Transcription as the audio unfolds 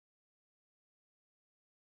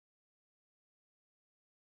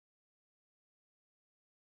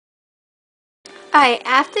Alright,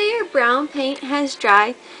 after your brown paint has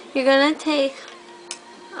dried, you're going to take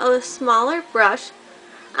a smaller brush.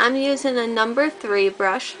 I'm using a number 3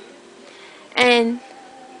 brush. And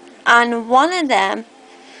on one of them,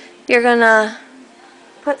 you're going to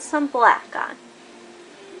put some black on.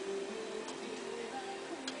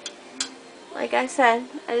 Like I said,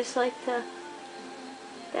 I just like to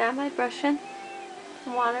dab my brush in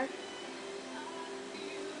water.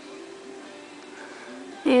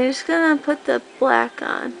 And you're just going to put the black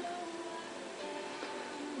on.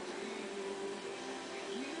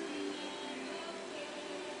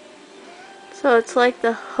 So it's like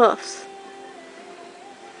the hoofs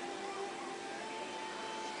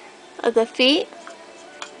of the feet.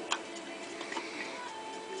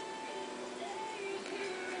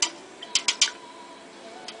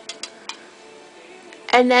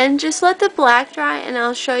 And then just let the black dry and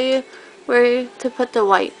I'll show you where to put the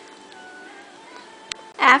white.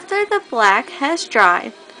 After the black has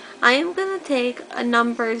dried, I am going to take a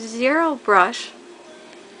number 0 brush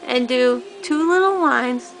and do 2 little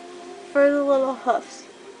lines for the little hoofs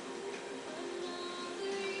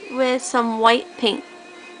with some white paint.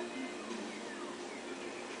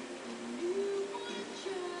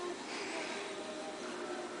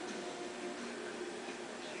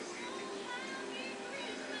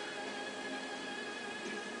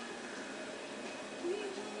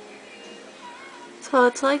 So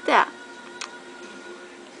it's like that.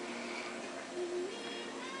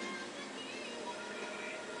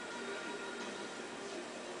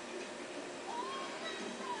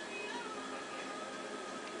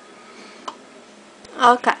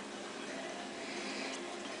 Okay.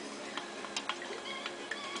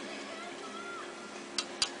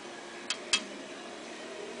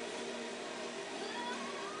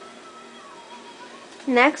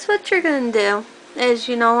 Next, what you're going to do is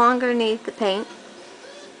you no longer need the paint.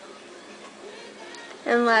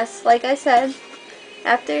 Unless, like I said,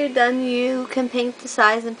 after you're done, you can paint the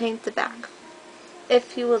sides and paint the back,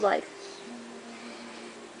 if you would like.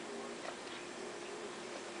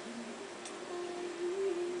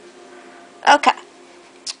 Okay.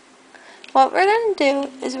 What we're going to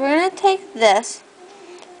do is we're going to take this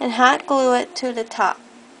and hot glue it to the top.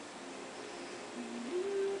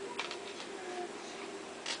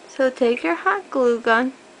 So take your hot glue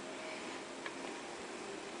gun .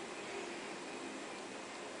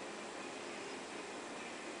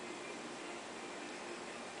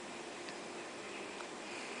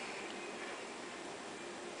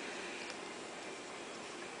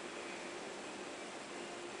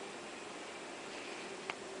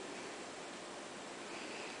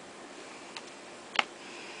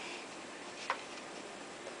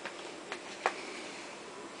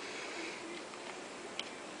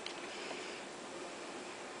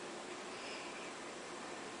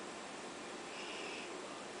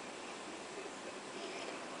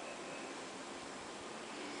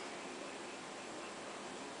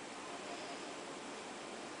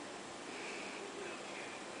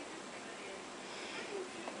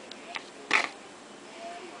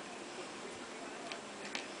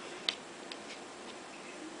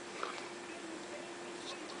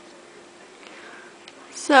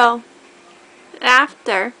 So,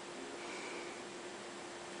 after,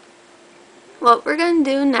 what we're going to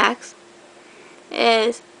do next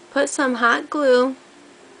is put some hot glue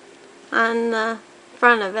on the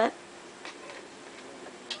front of it.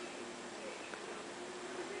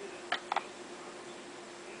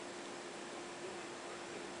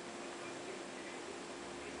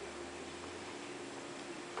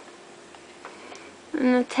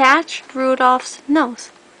 And attach Rudolph's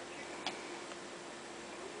nose.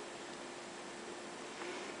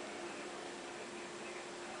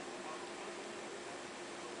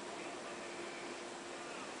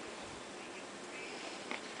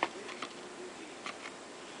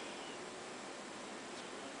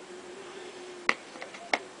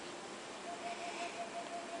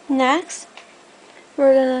 Next,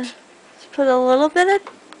 we're going to put a little bit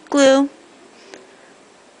of glue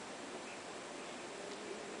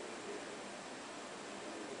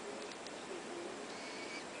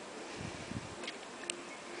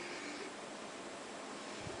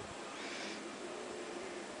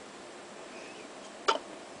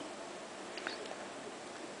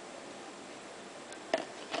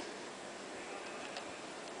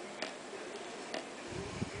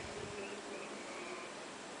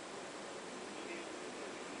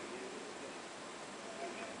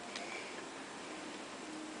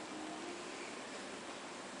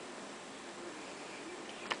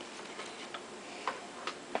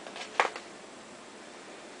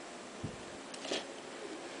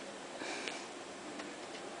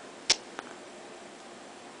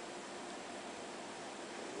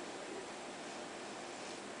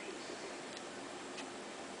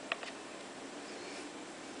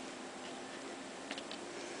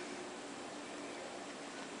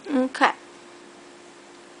Okay.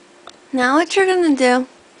 Now what you're going to do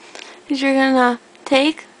is you're going to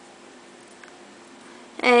take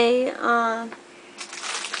a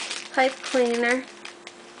pipe cleaner,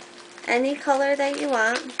 any color that you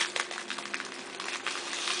want.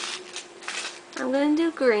 I'm going to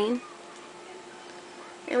do green.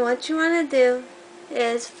 And what you want to do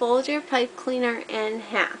is fold your pipe cleaner in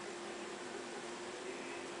half.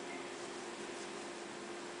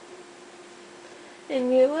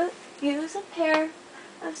 And you would use a pair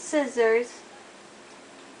of scissors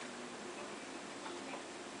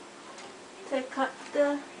to cut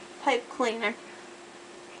the pipe cleaner.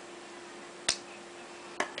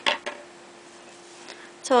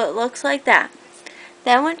 So it looks like that.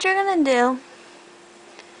 Then what you're going to do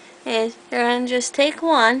is you're going to just take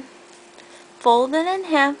one, fold it in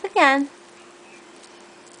half again,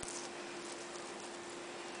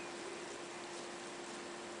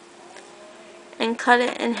 and cut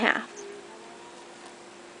it in half.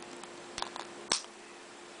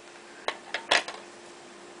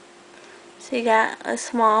 So you got a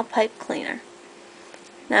small pipe cleaner.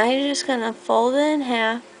 Now you're just going to fold it in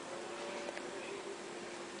half,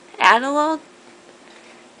 add a little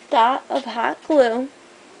dot of hot glue,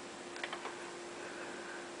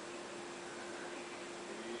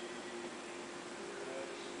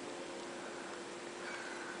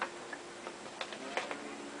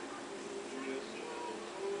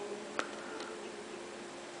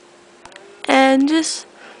 and just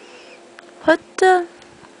put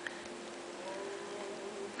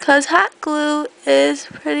because hot glue is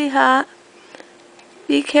pretty hot,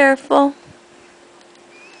 be careful.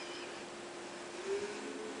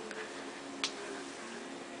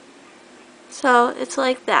 So it's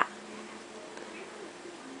like that.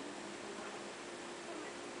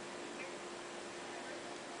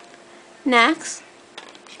 Next,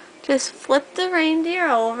 just flip the reindeer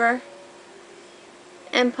over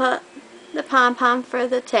and put the pom-pom for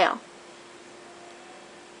the tail.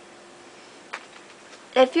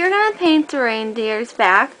 If you're going to paint the reindeer's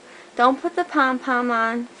back, don't put the pom-pom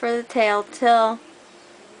on for the tail till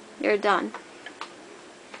you're done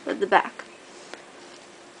with the back.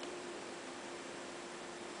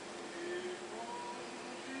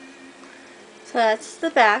 So that's the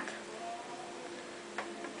back,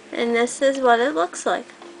 and this is what it looks like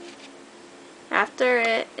after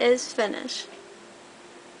it is finished.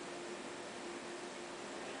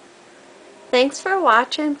 Thanks for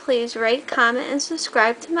watching. Please rate, comment, and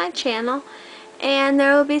subscribe to my channel, and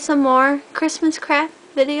there will be some more Christmas craft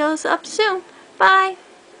videos up soon. Bye!